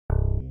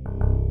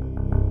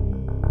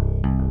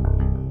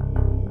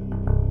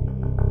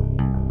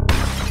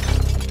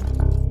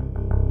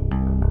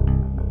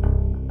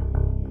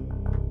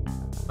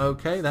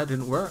Okay, that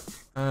didn't work.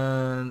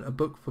 And a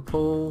book for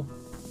Paul.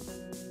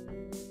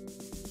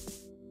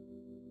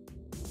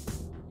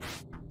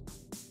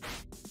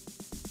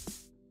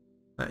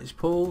 That is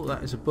Paul.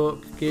 That is a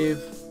book. Give.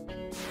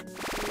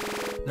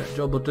 That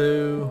job will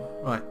do.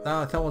 Right,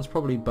 that one's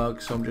probably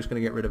bugged, so I'm just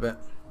going to get rid of it.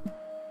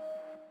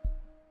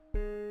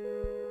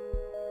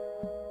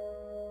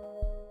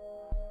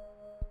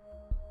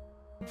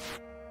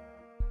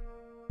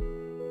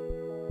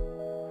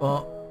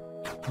 Well,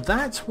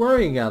 that's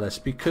worrying, Alice,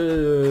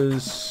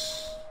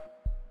 because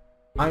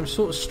I'm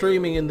sort of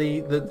streaming in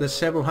the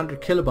several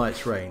hundred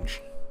kilobytes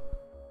range.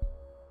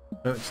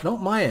 So it's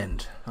not my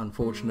end,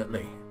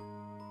 unfortunately.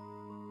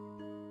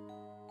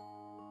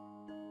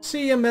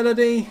 See ya,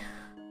 Melody.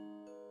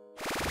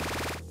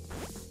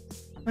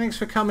 Thanks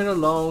for coming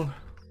along.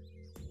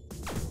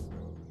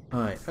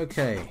 Alright,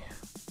 okay.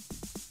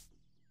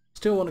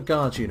 Still want a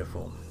guard's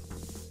uniform.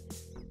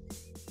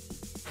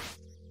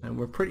 And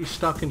we're pretty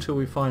stuck until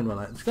we find one.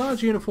 Like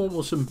guard's uniform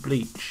or some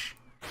bleach.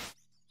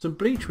 Some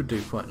bleach would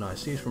do quite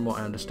nicely, from what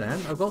I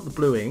understand. I've got the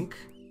blue ink.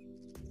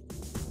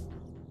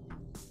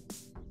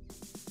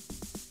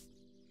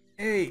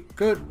 Hey,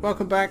 good.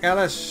 Welcome back,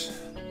 Alice.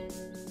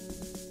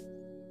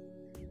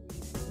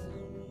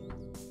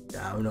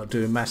 No, we're not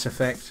doing Mass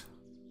Effect.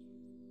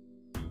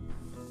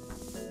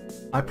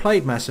 I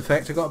played Mass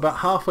Effect, I got about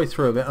halfway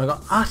through it, and I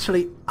got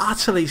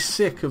utterly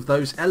sick of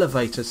those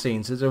elevator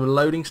scenes as they were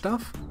loading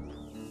stuff.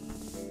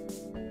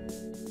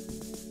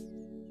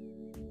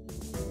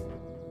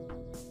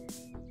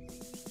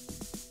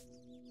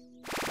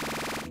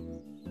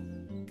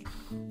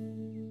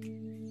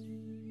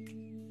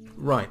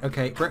 Right,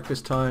 okay,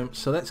 breakfast time,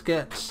 so let's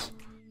get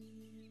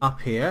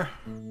up here.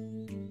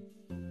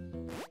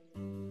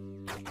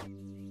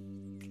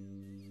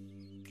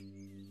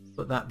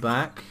 Put that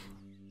back.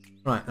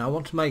 Right, now I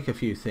want to make a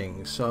few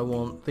things. So I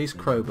want these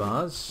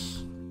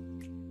crowbars.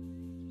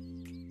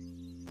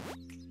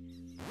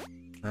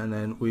 And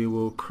then we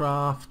will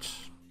craft...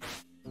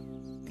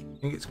 I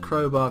think it's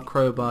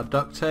crowbar,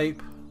 duct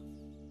tape.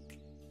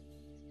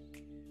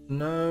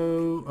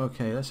 No...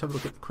 Okay, let's have a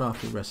look at the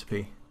crafting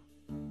recipe.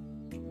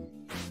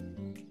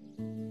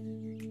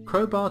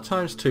 Crowbar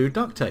times 2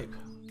 duct tape.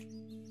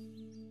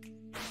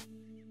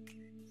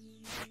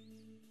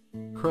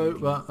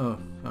 Crowbar... Oh,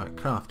 alright,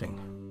 crafting.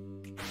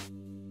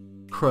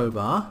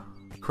 Crowbar,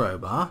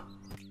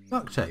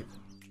 duct tape.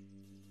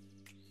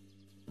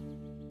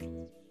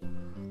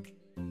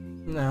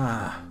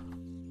 Nah.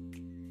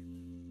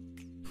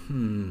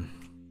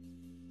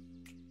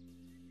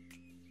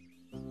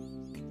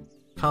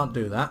 Can't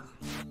do that.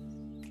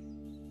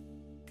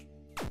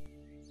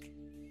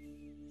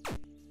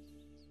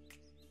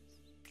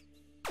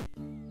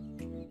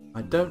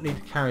 I don't need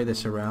to carry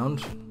this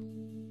around.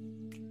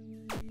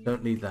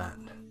 Don't need that.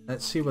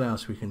 Let's see what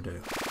else we can do.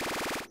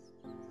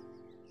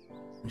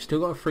 We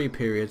still got a free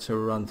period, so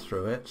we'll run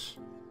through it.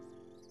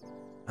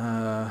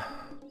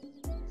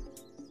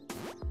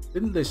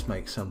 Didn't this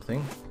make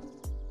something?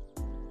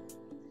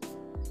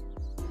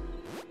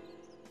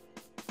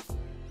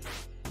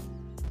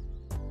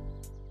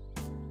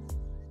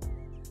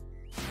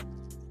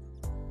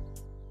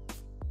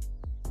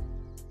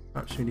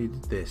 Perhaps we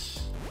needed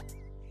this.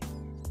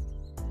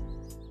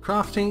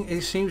 Crafting,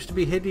 it seems to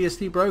be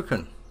hideously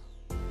broken.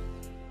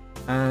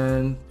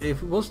 And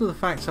if it wasn't the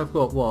fact I've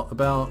got, what,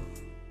 about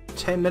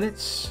 10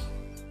 minutes?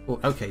 Or,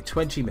 okay,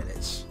 20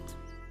 minutes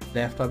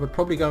left, I would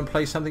probably go and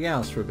play something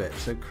else for a bit.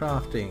 So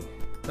crafting,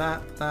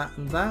 that,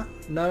 and that.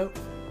 No.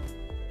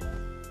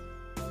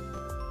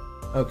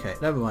 Okay,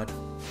 never mind.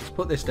 Let's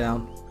put this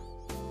down.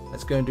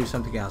 Let's go and do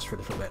something else for a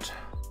little bit.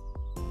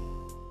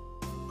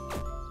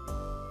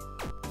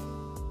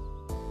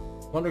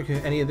 Wondering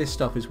if any of this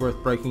stuff is worth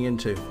breaking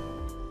into.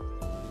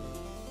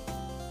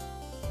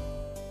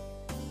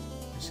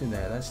 What's in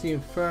there? That's the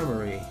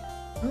infirmary.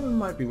 Oh, it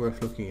might be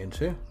worth looking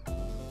into.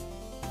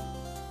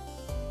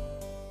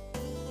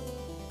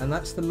 And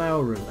that's the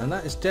mailroom, and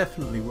that is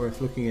definitely worth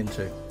looking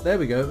into. There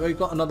we go, we've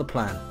got another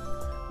plan.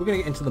 We're going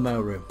to get into the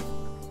mailroom.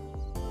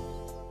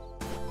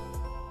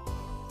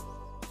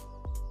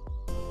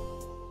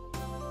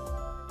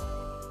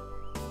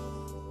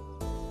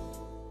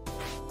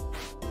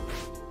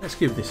 Let's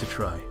give this a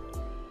try.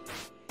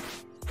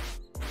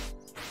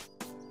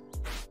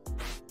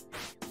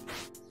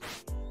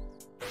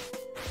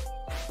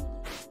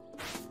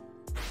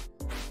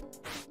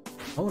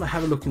 I want to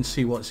have a look and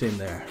see what's in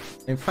there.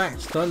 In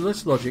fact, on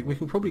this logic, we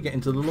can probably get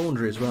into the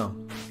laundry as well.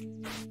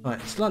 Right,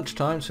 it's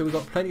lunchtime, so we've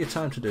got plenty of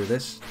time to do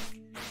this.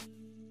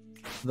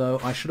 Though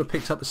I should have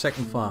picked up the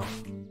second file.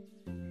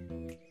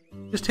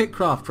 Just hit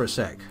craft for a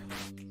sec.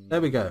 There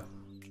we go.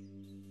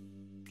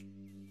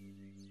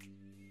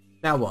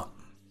 Now what?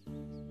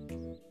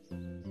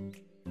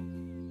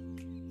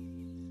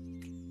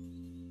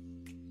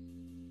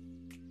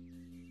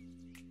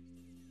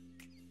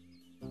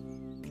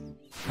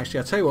 Actually,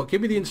 I'll tell you what,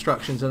 give me the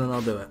instructions and then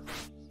I'll do it.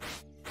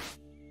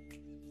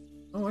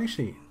 Oh,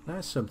 actually,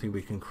 that's something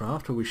we can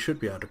craft, or we should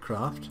be able to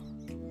craft.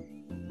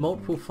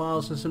 Multiple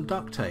files and some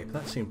duct tape.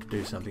 That seemed to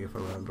do something if I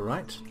remember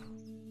right.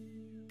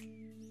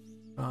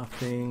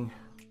 Crafting.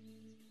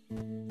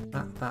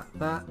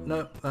 That.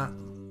 Nope, that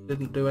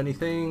didn't do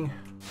anything.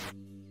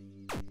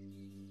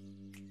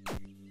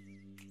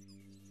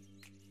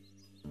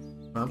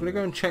 I'm going to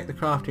go and check the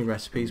crafting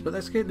recipes, but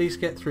let's at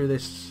least get through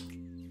this.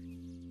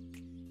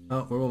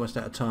 Oh, we're almost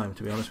out of time,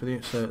 to be honest with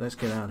you, so let's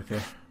get out of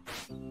here.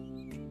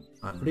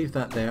 Right, leave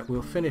that there.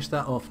 We'll finish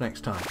that off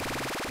next time.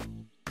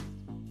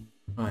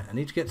 Right, I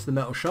need to get to the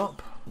metal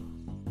shop.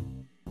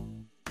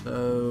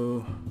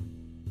 So...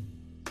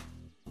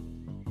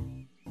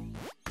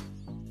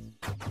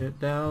 get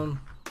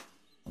down.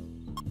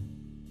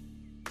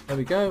 There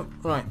we go.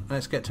 Right,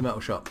 let's get to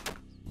metal shop.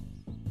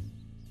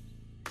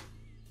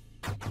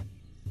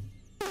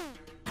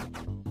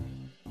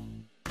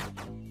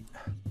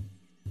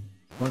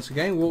 Once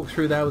again, walk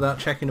through there without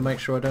checking to make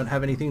sure I don't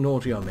have anything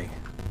naughty on me.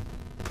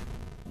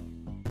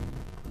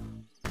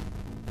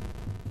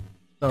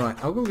 Alright,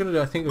 what we're going to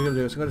do, I think we're going to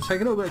do is I'm going to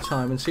take a little bit of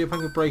time and see if I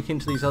can break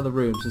into these other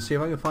rooms and see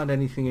if I can find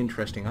anything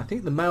interesting. I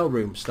think the mail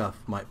room stuff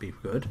might be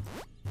good.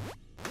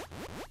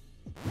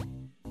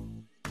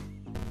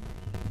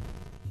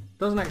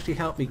 Doesn't actually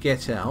help me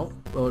get out,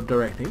 or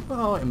directly.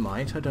 Well, it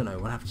might, I don't know,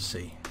 we'll have to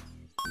see.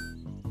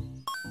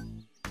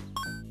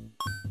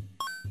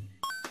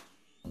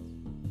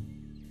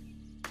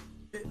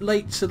 Bit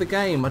late to the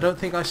game, I don't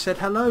think I said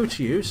hello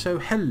to you, so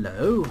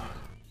hello.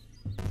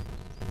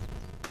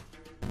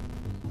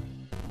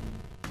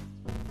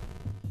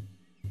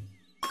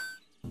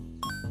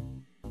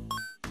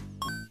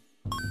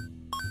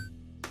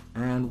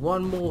 And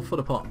one more for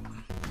the pot.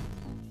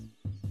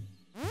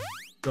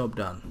 Job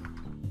done.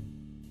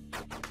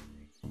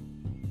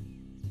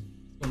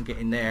 Get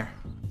in there.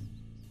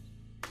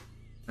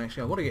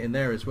 Actually, I want to get in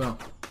there as well.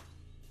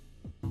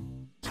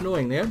 It's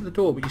annoying, they open the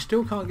door but you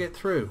still can't get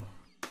through.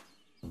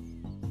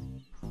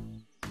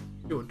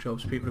 See what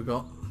jobs people have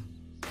got.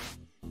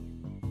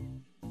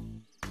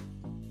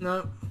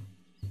 No.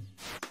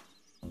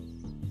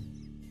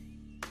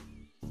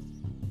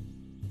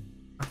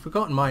 I've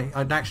forgotten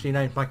I'd actually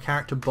named my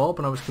character Bob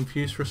and I was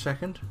confused for a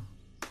second.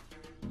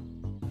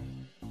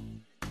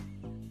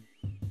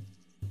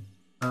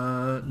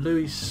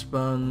 Louis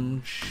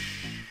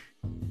Sponge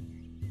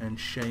and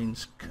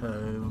Shane's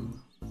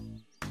comb.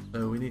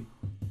 So we need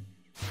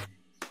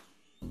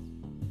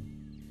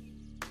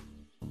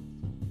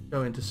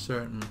go into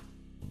certain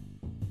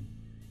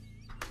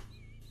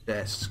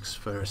desks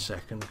for a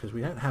second because we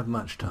don't have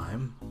much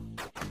time.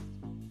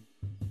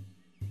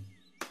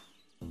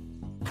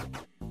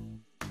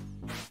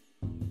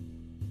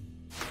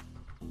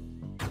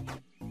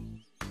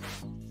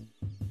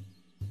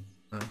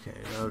 Okay,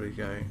 there we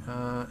go.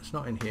 It's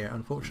not in here,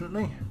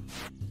 unfortunately.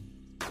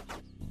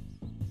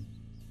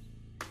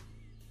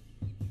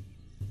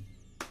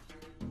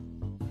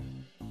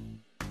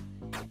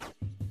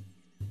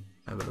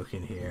 Have a look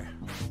in here.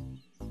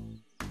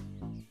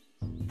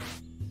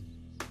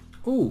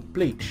 Ooh,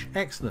 bleach.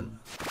 Excellent.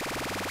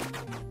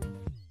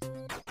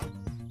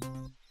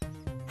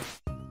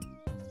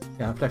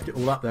 Yeah, I've left it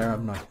all up there,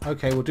 haven't I?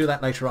 Okay, we'll do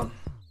that later on.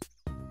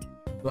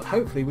 But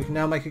hopefully we can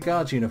now make a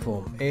guard's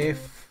uniform.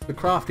 If the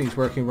crafting's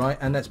working right,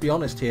 and let's be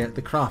honest here,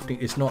 the crafting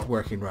is not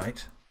working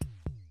right.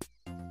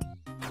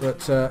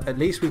 But at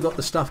least we've got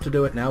the stuff to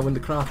do it now when the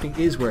crafting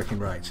is working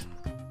right.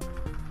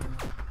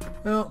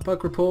 Well,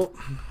 bug report.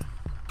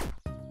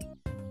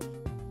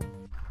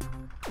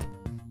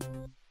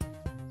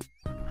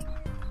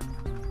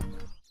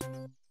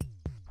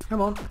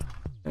 Come on.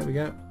 There we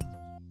go.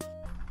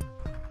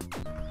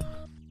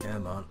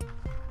 Come on.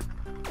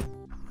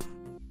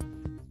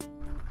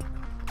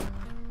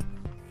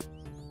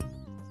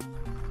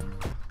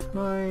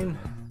 Nine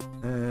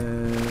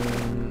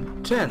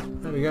and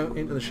 10. There we go,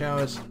 into the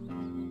showers.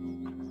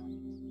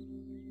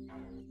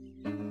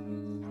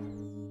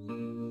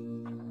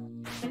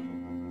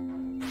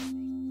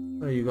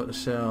 So you've got to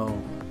sell.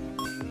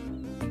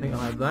 I think I'll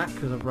have that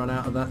because I've run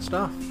out of that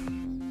stuff.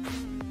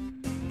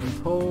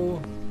 And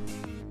Paul.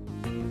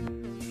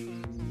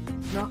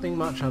 Nothing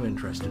much I'm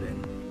interested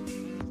in.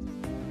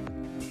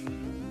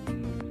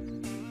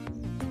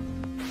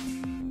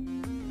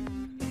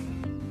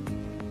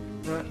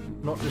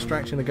 Not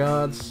distracting the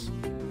guards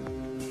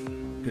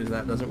because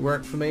that doesn't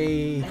work for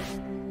me.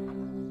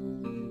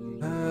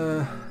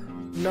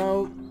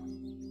 No.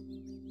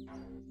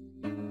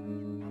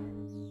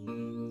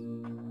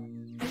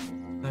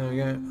 There we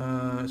go.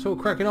 It's all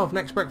cracking off.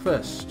 Next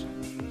breakfast.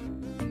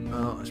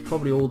 It's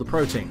probably all the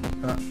protein.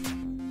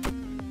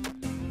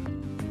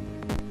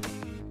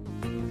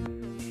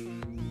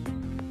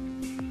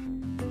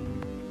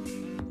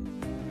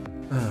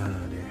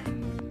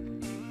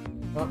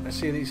 Well, let's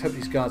see these. Hope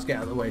these guards get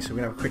out of the way so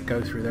we can have a quick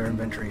go through their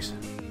inventories.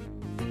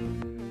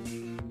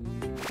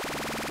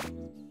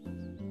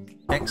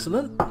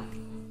 Excellent.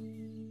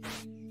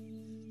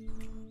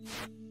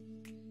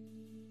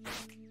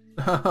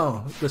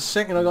 Oh, the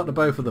second I got to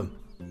both of them.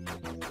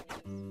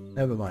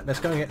 Never mind. Let's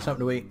go and get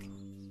something to eat.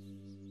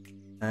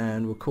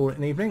 And we'll call it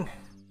an evening.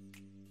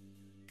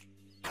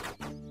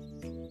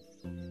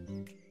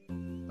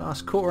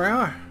 Last quarter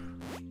hour.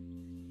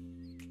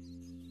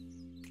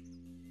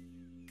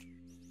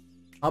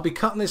 I'll be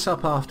cutting this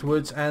up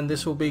afterwards, and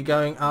this will be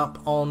going up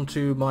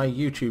onto my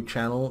YouTube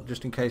channel,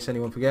 just in case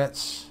anyone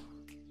forgets.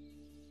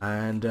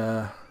 And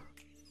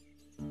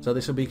so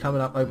this will be coming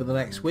up over the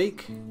next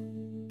week.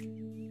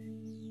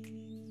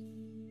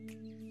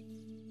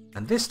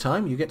 And this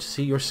time you get to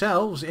see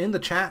yourselves in the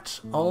chat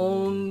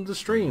on the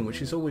stream,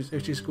 which is always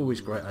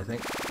great, I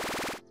think.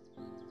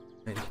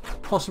 And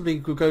possibly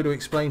could go to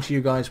explain to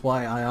you guys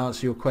why I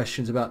answer your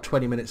questions about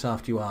 20 minutes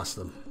after you ask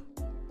them.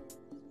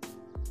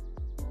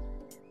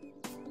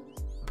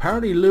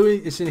 Apparently Louis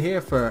is in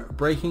here for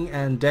breaking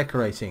and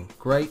decorating.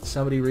 Great,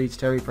 somebody reads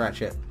Terry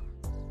Pratchett.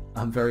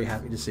 I'm very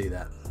happy to see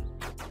that.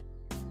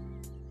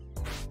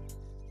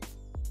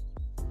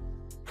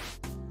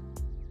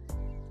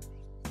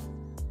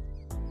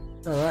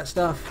 Oh, that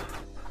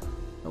stuff.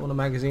 I want a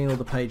magazine, all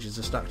the pages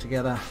are stuck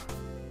together.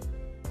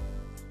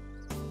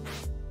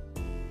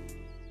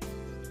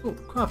 Oh,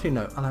 crafting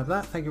note. I'll have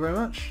that, thank you very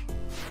much.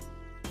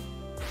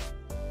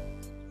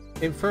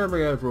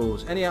 Infirmary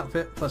overalls. Any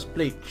outfit plus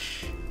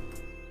bleach.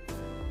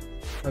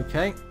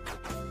 Okay.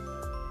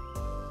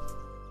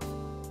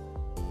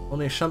 On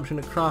the assumption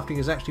that crafting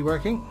is actually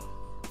working.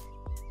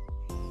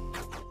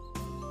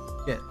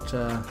 Get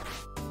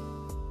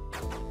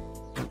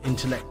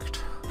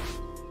intellect.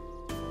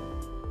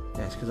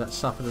 Yes, because that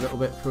suffered a little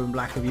bit from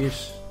lack of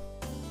use.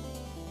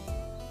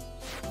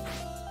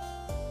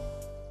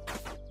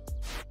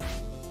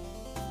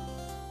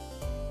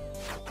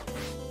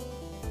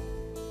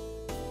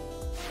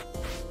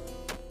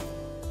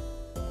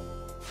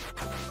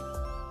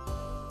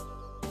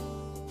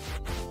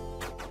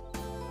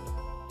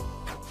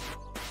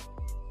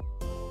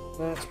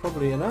 That's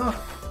probably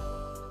enough.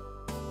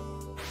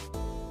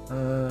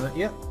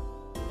 Yep.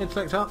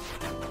 Intellect up.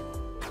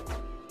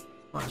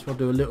 Might as well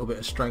do a little bit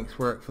of strength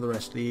work for the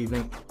rest of the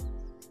evening.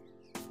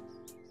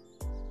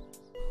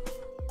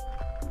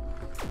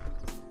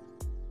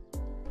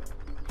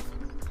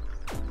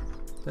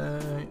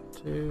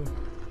 Two.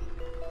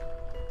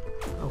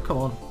 Oh, come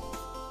on.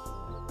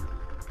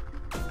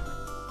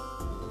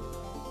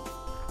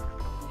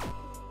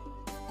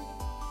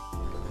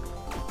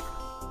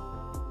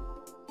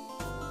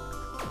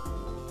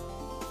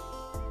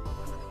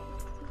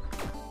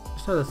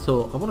 Just had a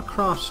thought. I want to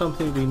craft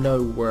something we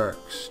know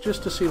works,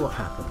 just to see what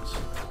happens.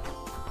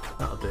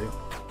 That'll do.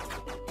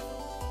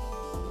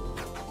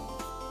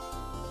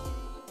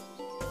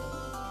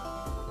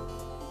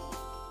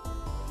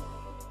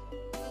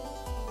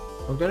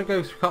 I'm going to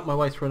go cut my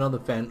way through another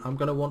vent. I'm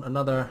going to want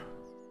another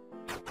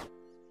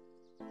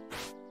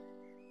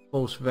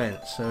false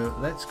vent, so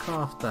let's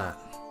craft that.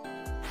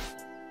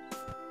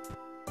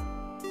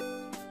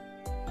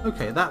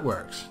 Okay, that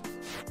works.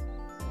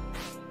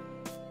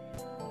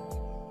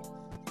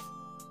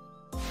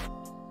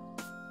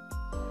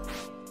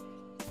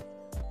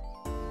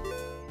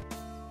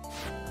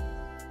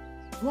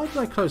 Why did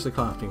I close the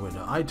crafting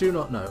window? I do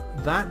not know.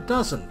 That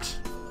doesn't.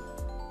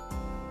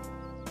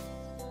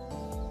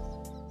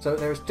 So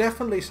there's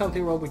definitely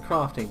something wrong with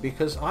crafting,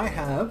 because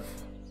I've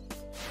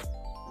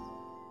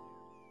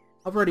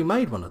already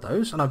made one of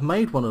those, and I've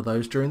made one of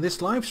those during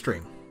this live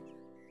stream.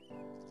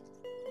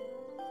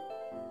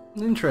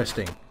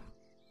 Interesting.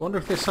 Wonder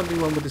if there's something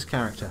wrong with this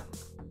character.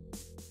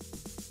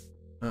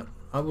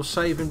 I will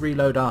save and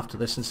reload after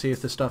this and see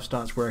if the stuff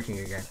starts working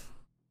again.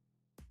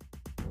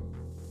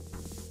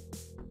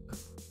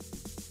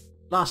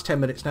 Last 10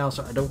 minutes now,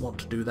 so I don't want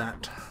to do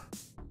that.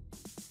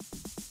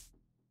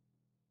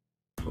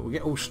 But we'll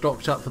get all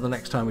stocked up for the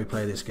next time we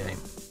play this game.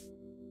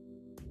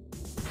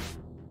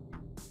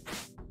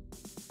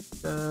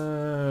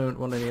 Don't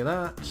want any of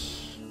that.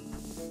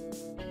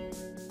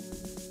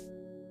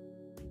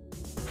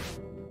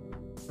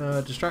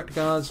 Distract the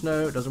guards,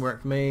 no, it doesn't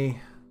work for me.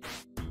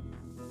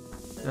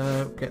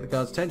 Get the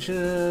guards'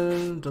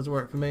 attention, doesn't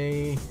work for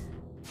me.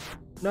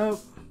 No.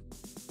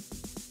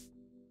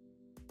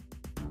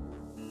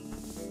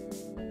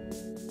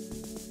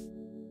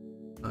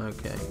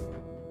 Okay.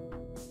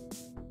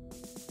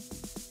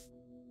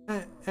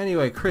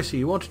 Anyway, Chrissy,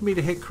 you wanted me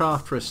to hit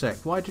craft for a sec.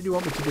 Why did you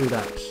want me to do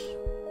that?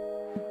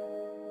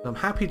 I'm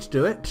happy to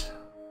do it.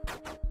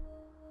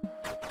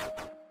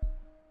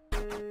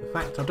 In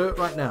fact, I'll do it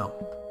right now.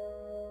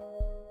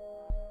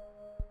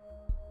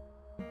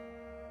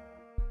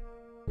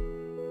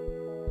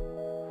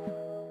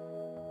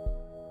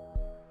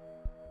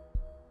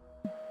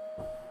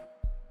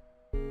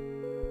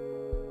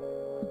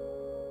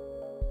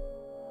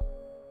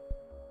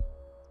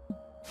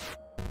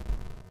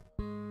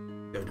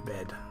 Go to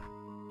bed.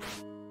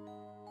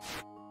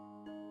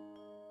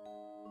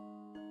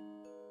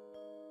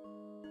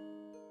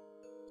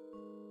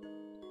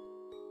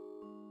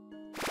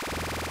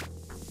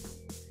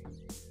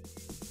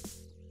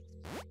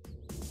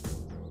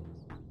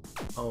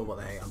 Oh, what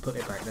the heck, I'm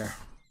putting it back there.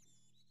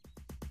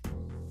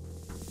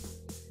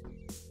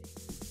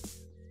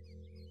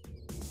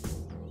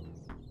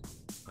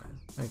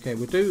 Okay,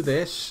 we'll do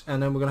this,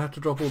 and then we're going to have to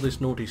drop all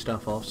this naughty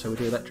stuff off, so we'll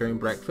do that during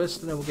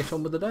breakfast, and then we'll get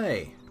on with the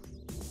day.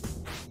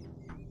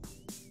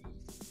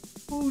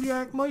 Oh,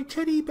 Jack, my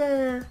teddy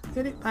bear!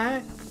 Get it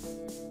back!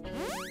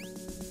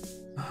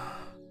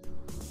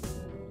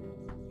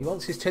 He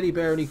wants his teddy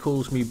bear and he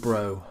calls me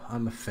bro.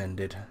 I'm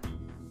offended.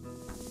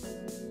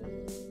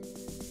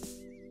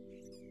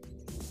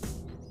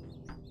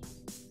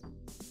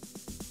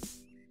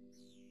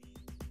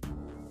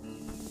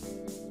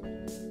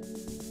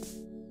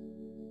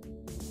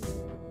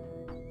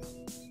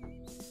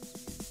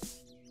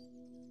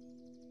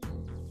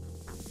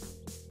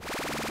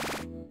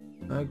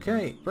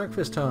 Okay,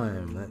 breakfast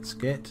time. Let's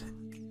get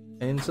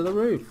into the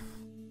roof.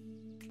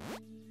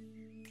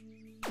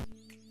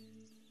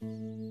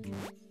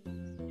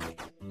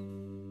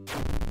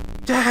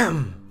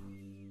 Damn!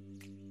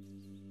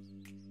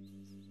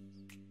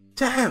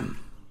 Damn!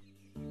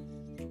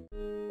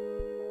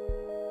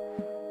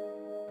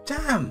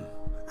 Damn!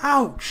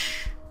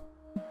 Ouch!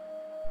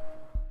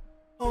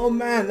 Oh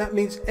man, that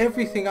means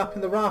everything up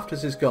in the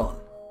rafters is gone.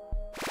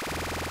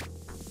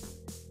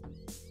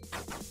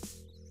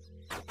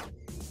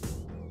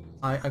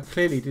 I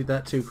clearly did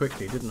that too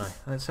quickly, didn't I?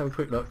 Let's have a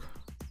quick look.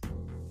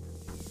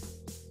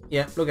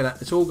 Yeah, look at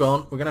that. It's all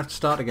gone. We're going to have to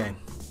start again.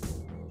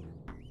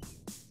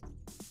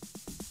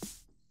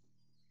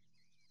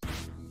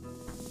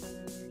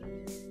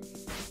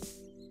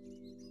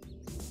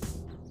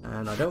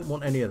 And I don't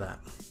want any of that.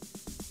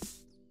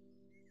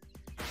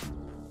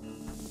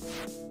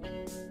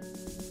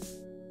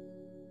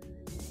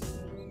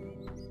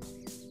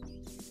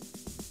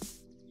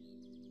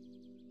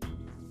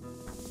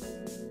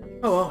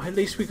 Oh well, at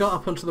least we got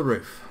up onto the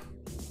roof.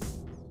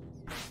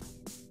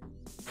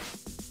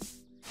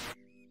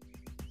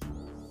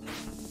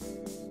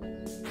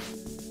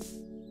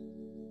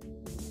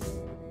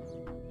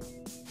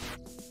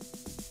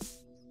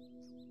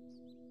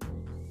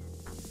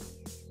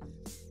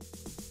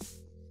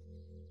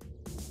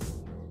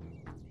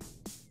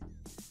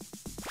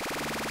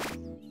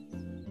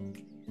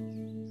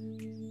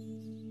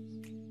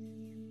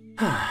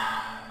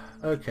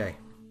 Okay.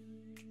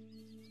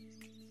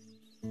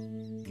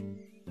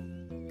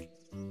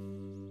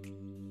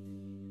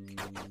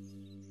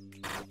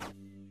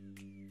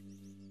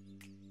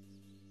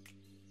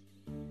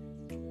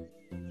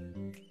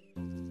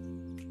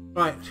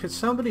 Right, could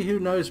somebody who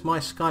knows my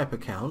Skype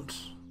account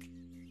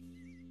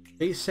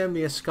please send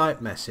me a Skype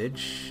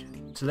message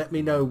to let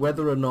me know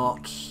whether or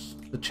not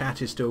the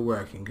chat is still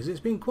working, because it's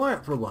been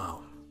quiet for a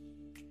while.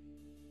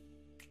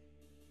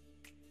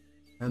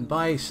 And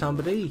by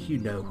somebody, you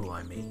know who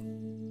I mean.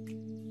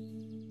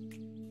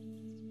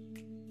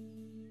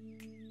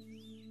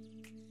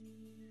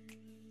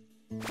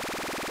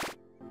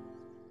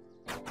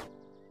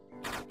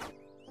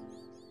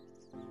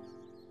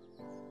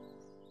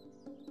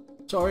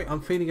 Sorry,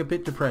 I'm feeling a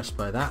bit depressed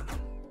by that.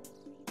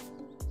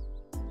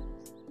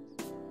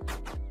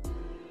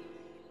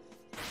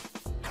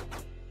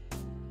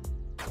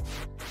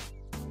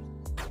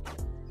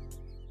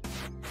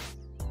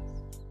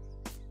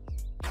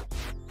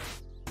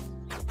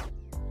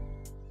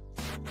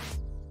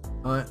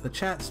 Alright, the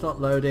chat's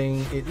not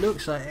loading. It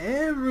looks like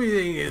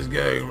everything is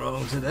going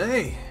wrong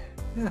today.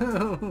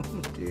 Oh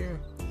dear.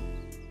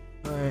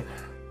 Alright.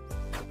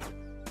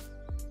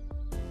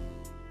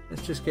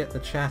 Let's just get the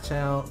chat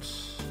out.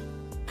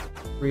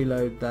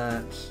 Reload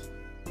that.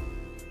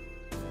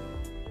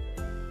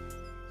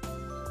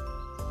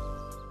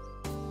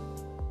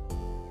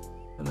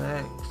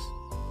 Connect.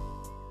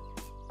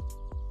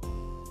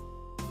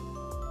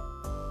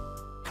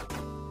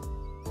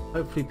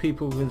 Hopefully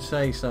people can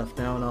say stuff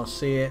now and I'll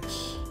see it.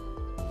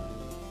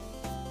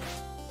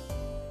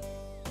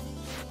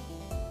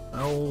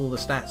 Oh, the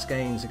stats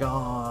gains are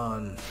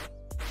gone.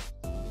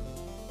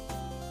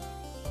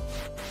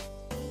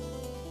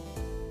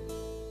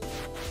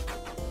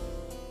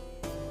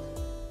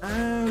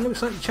 And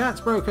looks like the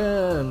chat's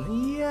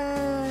broken.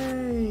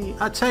 Yay!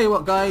 I tell you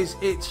what guys,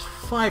 it's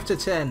 5 to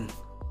 10.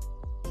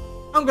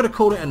 I'm going to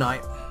call it a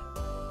night.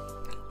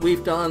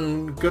 We've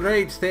done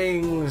great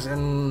things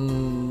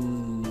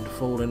and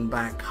fallen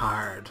back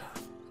hard.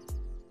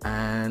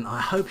 And I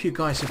hope you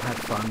guys have had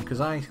fun, because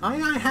I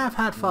have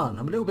had fun.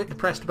 I'm a little bit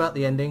depressed about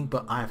the ending,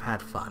 but I've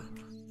had fun.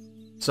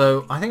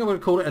 So I think I'm going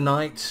to call it a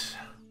night.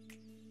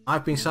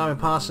 I've been Simon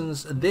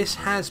Parsons. This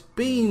has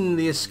been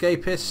the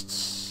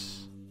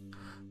Escapists.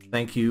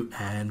 Thank you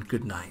and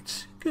good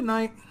night. Good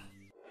night.